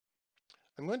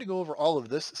I'm going to go over all of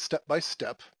this step by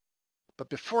step, but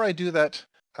before I do that,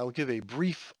 I'll give a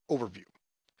brief overview.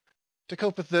 To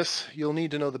cope with this, you'll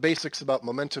need to know the basics about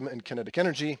momentum and kinetic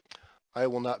energy. I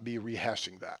will not be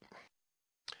rehashing that.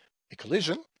 A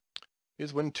collision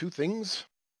is when two things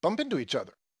bump into each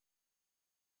other.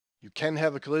 You can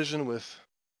have a collision with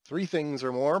three things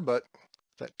or more, but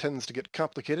that tends to get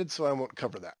complicated, so I won't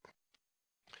cover that.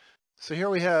 So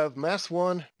here we have mass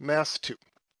 1, mass 2.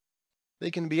 They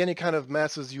can be any kind of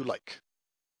masses you like.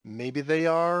 Maybe they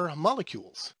are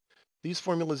molecules. These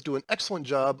formulas do an excellent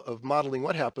job of modeling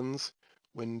what happens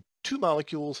when two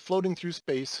molecules floating through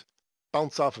space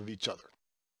bounce off of each other.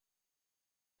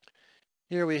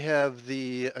 Here we have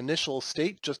the initial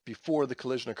state just before the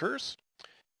collision occurs.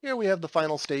 Here we have the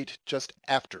final state just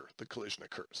after the collision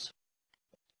occurs.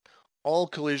 All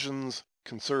collisions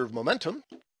conserve momentum.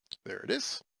 There it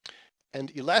is.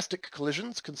 And elastic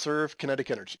collisions conserve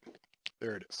kinetic energy.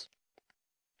 There it is.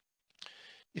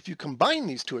 If you combine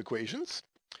these two equations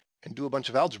and do a bunch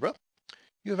of algebra,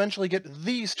 you eventually get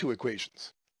these two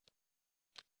equations.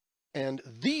 And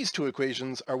these two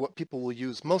equations are what people will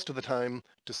use most of the time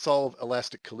to solve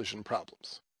elastic collision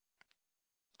problems.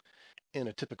 In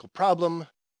a typical problem,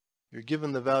 you're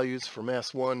given the values for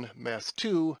mass 1, mass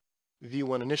 2,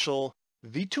 V1 initial,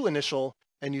 V2 initial,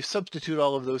 and you substitute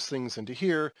all of those things into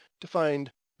here to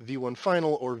find V1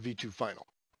 final or V2 final.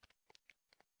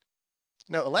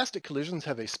 Now, elastic collisions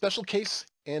have a special case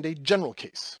and a general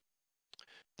case.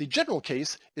 The general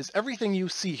case is everything you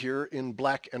see here in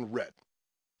black and red.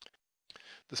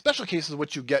 The special case is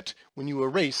what you get when you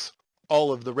erase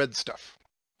all of the red stuff.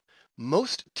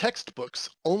 Most textbooks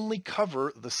only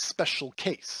cover the special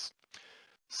case.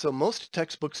 So most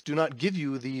textbooks do not give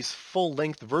you these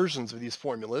full-length versions of these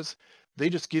formulas. They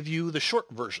just give you the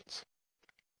short versions.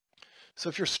 So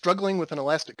if you're struggling with an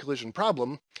elastic collision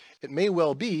problem, it may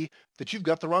well be that you've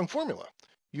got the wrong formula.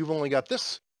 You've only got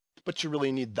this, but you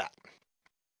really need that.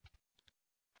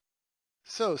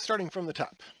 So starting from the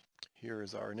top, here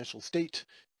is our initial state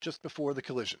just before the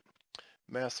collision.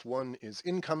 Mass 1 is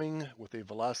incoming with a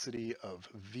velocity of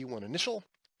V1 initial.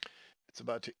 It's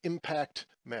about to impact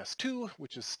mass 2,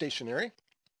 which is stationary.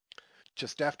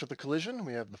 Just after the collision,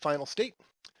 we have the final state.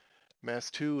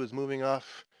 Mass 2 is moving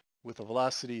off with a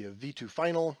velocity of V2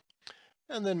 final,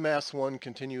 and then mass 1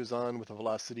 continues on with a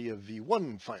velocity of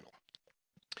V1 final.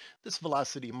 This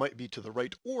velocity might be to the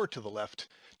right or to the left,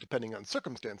 depending on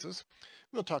circumstances.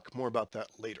 We'll talk more about that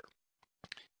later.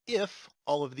 If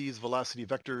all of these velocity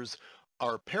vectors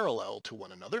are parallel to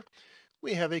one another,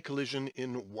 we have a collision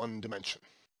in one dimension.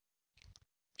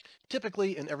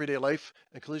 Typically, in everyday life,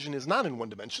 a collision is not in one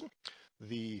dimension.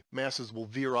 The masses will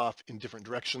veer off in different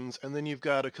directions, and then you've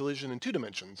got a collision in 2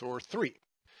 dimensions, or 3.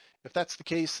 If that's the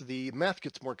case, the math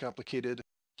gets more complicated,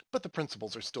 but the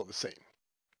principles are still the same.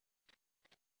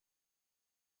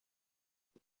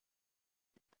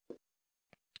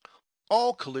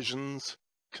 All collisions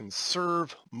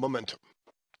conserve momentum.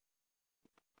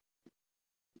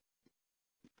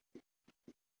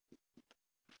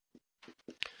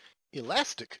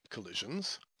 Elastic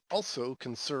collisions also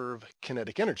conserve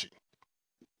kinetic energy.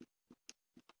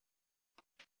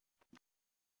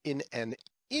 In an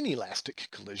inelastic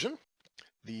collision,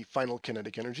 the final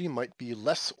kinetic energy might be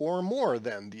less or more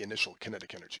than the initial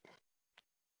kinetic energy.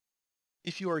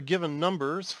 If you are given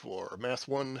numbers for mass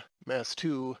 1, mass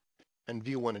 2, and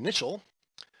V1 initial,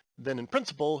 then in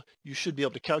principle, you should be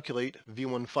able to calculate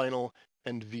V1 final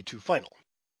and V2 final.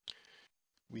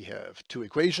 We have 2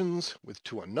 equations with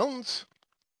 2 unknowns,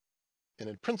 and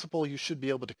in principle, you should be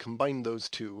able to combine those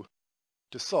two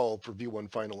to solve for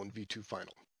V1 final and V2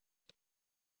 final.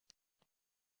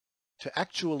 To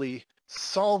actually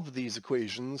solve these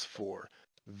equations for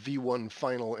V1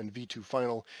 final and V2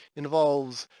 final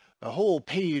involves a whole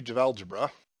page of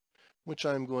algebra, which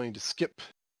I'm going to skip.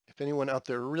 If anyone out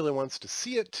there really wants to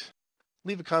see it,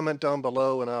 leave a comment down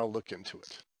below and I'll look into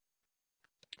it.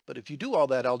 But if you do all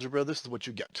that algebra, this is what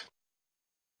you get.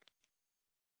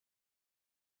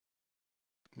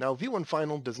 Now, V1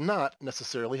 final does not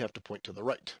necessarily have to point to the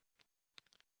right.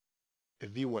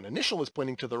 If V1 initial is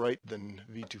pointing to the right, then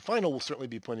V2 final will certainly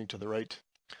be pointing to the right.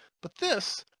 But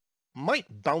this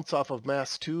might bounce off of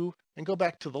mass 2 and go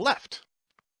back to the left.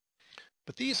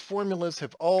 But these formulas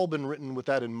have all been written with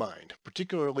that in mind,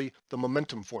 particularly the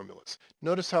momentum formulas.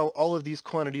 Notice how all of these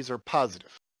quantities are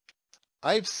positive.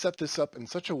 I've set this up in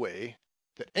such a way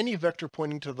that any vector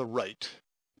pointing to the right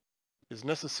is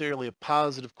necessarily a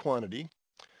positive quantity,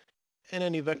 and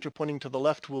any vector pointing to the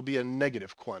left will be a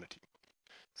negative quantity.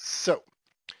 So,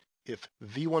 if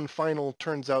V1 final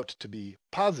turns out to be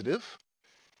positive,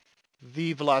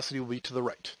 the velocity will be to the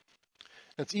right.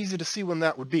 It's easy to see when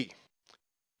that would be.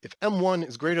 If M1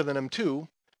 is greater than M2,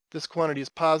 this quantity is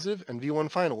positive and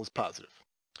V1 final is positive.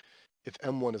 If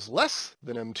M1 is less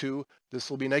than M2, this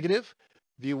will be negative,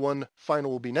 V1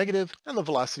 final will be negative, and the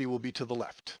velocity will be to the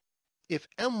left. If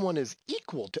M1 is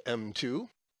equal to M2,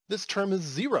 this term is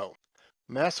 0.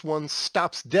 Mass 1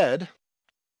 stops dead,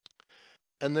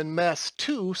 and then mass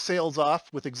 2 sails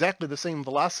off with exactly the same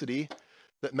velocity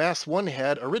that mass 1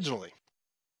 had originally.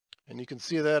 And you can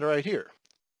see that right here.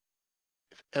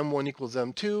 If M1 equals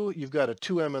M2, you've got a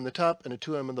 2m on the top and a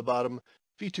 2m on the bottom.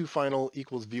 V2 final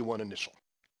equals V1 initial.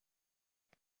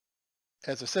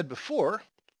 As I said before,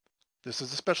 this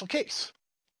is a special case.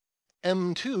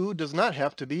 M2 does not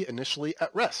have to be initially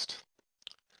at rest.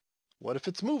 What if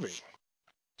it's moving?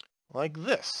 Like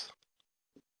this.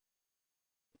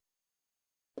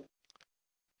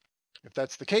 If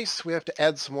that's the case, we have to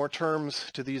add some more terms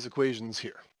to these equations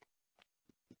here.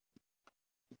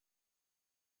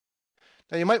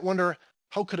 Now you might wonder,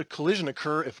 how could a collision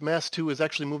occur if mass 2 is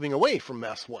actually moving away from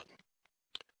mass 1?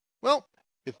 Well,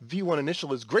 if V1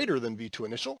 initial is greater than V2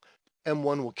 initial,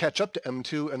 M1 will catch up to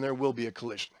M2 and there will be a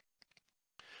collision.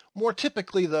 More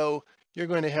typically, though, you're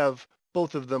going to have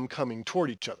both of them coming toward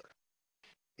each other.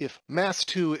 If mass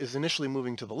 2 is initially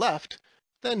moving to the left,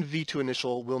 then V2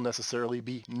 initial will necessarily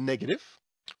be negative.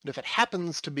 And if it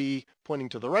happens to be pointing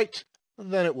to the right,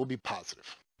 then it will be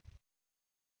positive.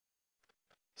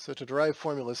 So to derive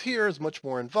formulas here is much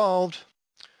more involved,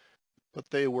 but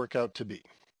they work out to be.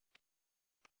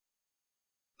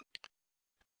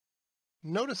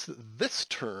 Notice that this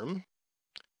term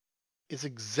is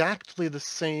exactly the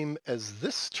same as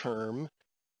this term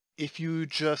if you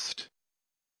just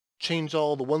change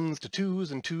all the 1's to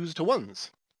 2's and 2's to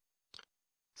 1's.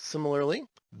 Similarly,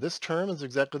 this term is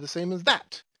exactly the same as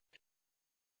that.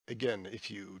 Again, if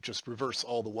you just reverse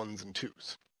all the 1's and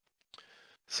 2's.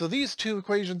 So these two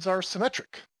equations are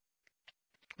symmetric,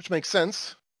 which makes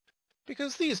sense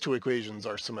because these two equations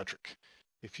are symmetric.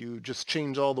 If you just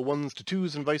change all the 1's to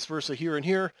 2's and vice versa here and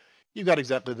here, you've got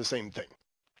exactly the same thing.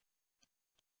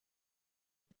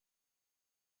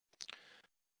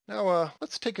 Now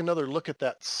let's take another look at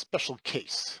that special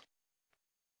case.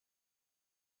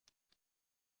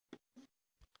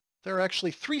 There are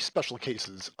actually 3 special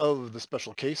cases of the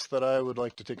special case that I would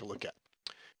like to take a look at.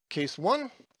 Case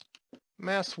 1,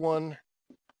 mass 1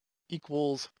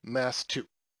 equals mass 2.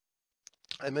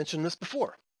 I mentioned this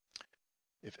before.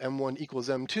 If M1 equals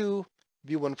M2,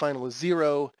 V1 final is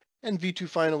 0, and V2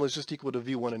 final is just equal to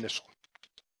V1 initial.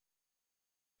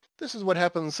 This is what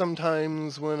happens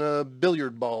sometimes when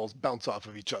billiard balls bounce off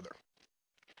of each other.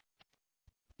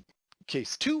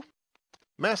 Case 2,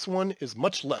 mass 1 is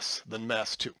much less than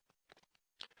mass 2.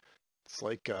 It's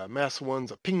like mass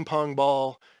 1's a ping pong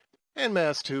ball, and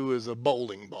mass 2 is a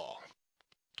bowling ball.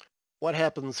 What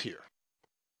happens here?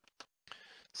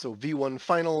 So V1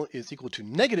 final is equal to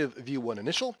negative V1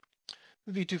 initial.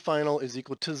 V2 final is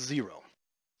equal to 0.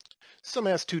 So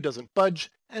mass 2 doesn't budge,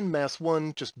 and mass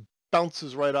 1 just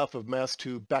bounces right off of mass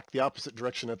 2 back the opposite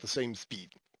direction at the same speed.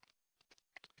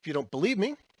 If you don't believe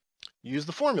me, use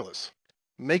the formulas.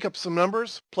 Make up some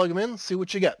numbers, plug them in, see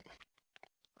what you get.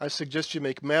 I suggest you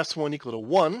make mass 1 equal to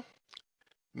 1,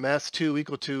 mass 2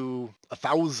 equal to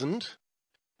 1,000,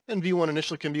 and V1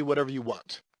 initial can be whatever you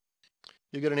want.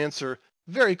 You get an answer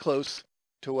very close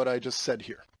to what I just said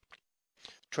here.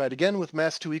 Try it again with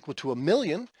mass 2 equal to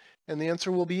 1,000,000, and the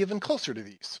answer will be even closer to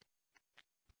these.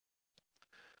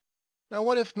 Now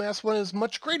what if mass 1 is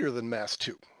much greater than mass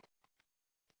 2?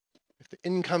 If the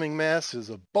incoming mass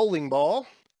is a bowling ball,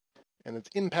 and it's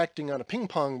impacting on a ping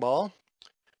pong ball,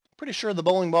 I'm pretty sure the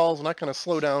bowling ball is not going to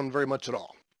slow down very much at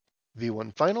all.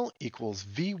 V1 final equals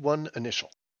V1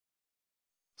 initial.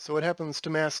 So what happens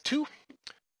to mass 2?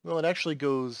 Well, it actually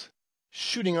goes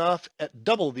shooting off at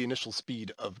double the initial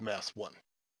speed of mass 1.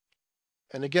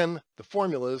 And again, the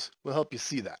formulas will help you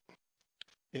see that.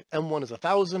 If M1 is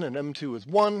 1,000 and M2 is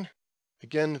 1,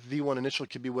 again, V1 initial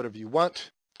can be whatever you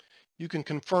want. You can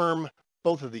confirm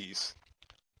both of these,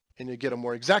 and you get a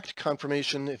more exact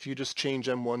confirmation if you just change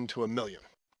M1 to 1,000,000.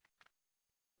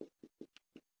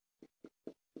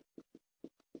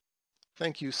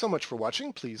 Thank you so much for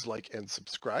watching. Please like and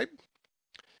subscribe.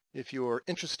 If you're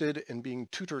interested in being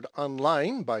tutored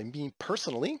online by me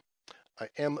personally, I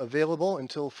am available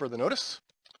until further notice.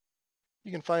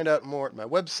 You can find out more at my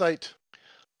website,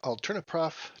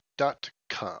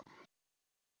 alternaprof.com.